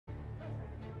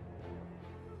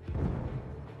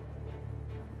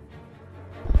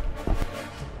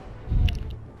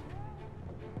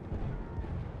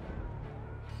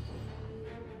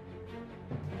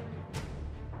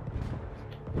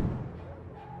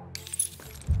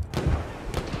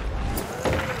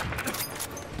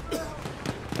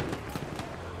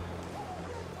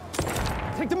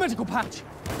the medical patch.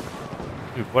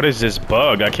 Dude, what is this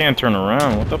bug? I can't turn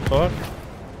around. What the fuck?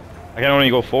 I can only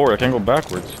go forward. I can't go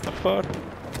backwards. What the fuck?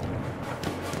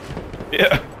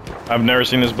 Yeah. I've never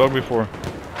seen this bug before.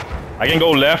 I can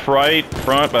go left, right,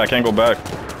 front, but I can't go back.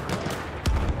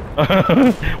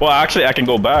 Well, actually, I can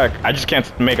go back. I just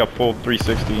can't make a full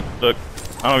 360. Look,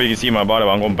 I don't know if you can see my body,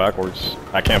 but I'm going backwards.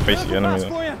 I can't face the enemy.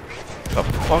 The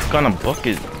fuck kind of bug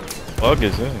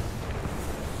is it?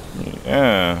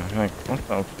 Yeah, like, what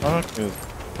the fuck is...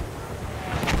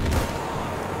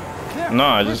 No,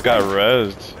 I just got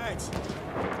rezzed.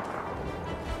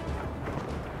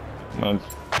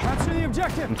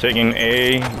 I'm taking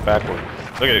A backwards.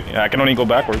 Look at it, I can only go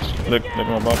backwards. Look at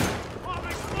my body.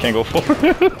 Can't go forward.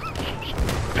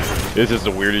 This is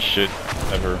the weirdest shit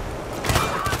ever.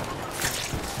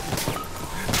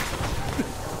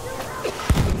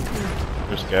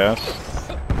 There's gas.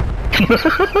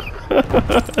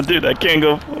 Dude, I can't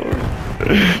go forward.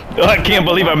 I can't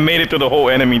believe I made it to the whole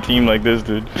enemy team like this,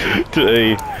 dude. To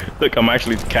A. Look, I'm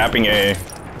actually capping A.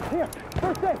 Here,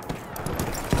 first aid.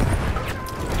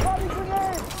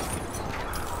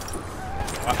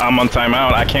 I'm on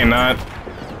timeout. I cannot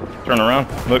turn around.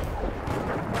 Look.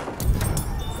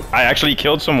 I actually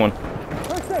killed someone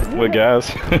with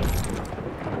gas.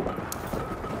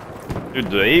 Dude,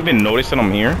 do they even notice that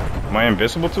I'm here? Am I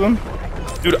invisible to them?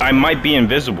 Dude, I might be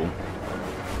invisible.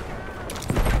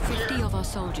 50 of our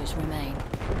soldiers remain.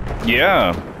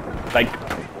 Yeah. Like,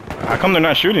 how come they're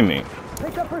not shooting me?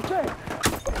 Pick up first aid.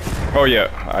 Oh yeah,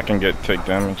 I can take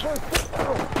damage.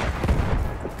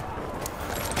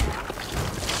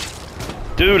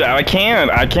 Dude, I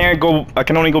can't go, I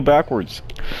can only go backwards.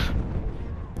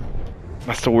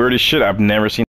 That's the weirdest shit I've never seen.